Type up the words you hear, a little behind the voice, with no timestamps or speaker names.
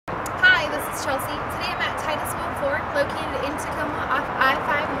is Chelsea. Today I'm at Titus Will Ford, located in Tacoma off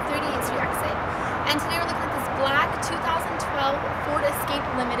I-5 and 38th Street exit. And today we're looking at this black 2012 Ford Escape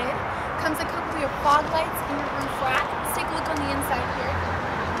Limited. Comes equipped with your fog lights and your roof rack. Let's take a look on the inside here.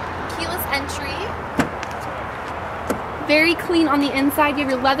 Keyless entry. Very clean on the inside. You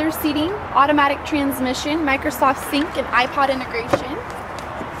have your leather seating, automatic transmission, Microsoft Sync, and iPod integration.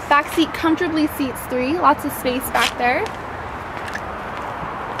 Back seat comfortably seats 3. Lots of space back there.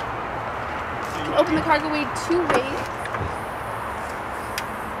 Open the cargo way 2 ways.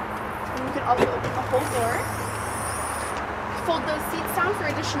 And you can also open the whole door. Fold those seats down for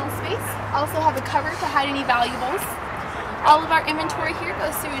additional space. Also have a cover to hide any valuables. All of our inventory here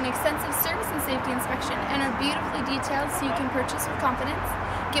goes through an extensive service and safety inspection and are beautifully detailed so you can purchase with confidence.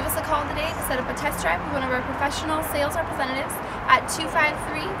 Give us a call today to set up a test drive with one of our professional sales representatives at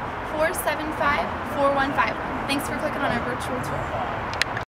 253-475-4151. Thanks for clicking on our virtual tour.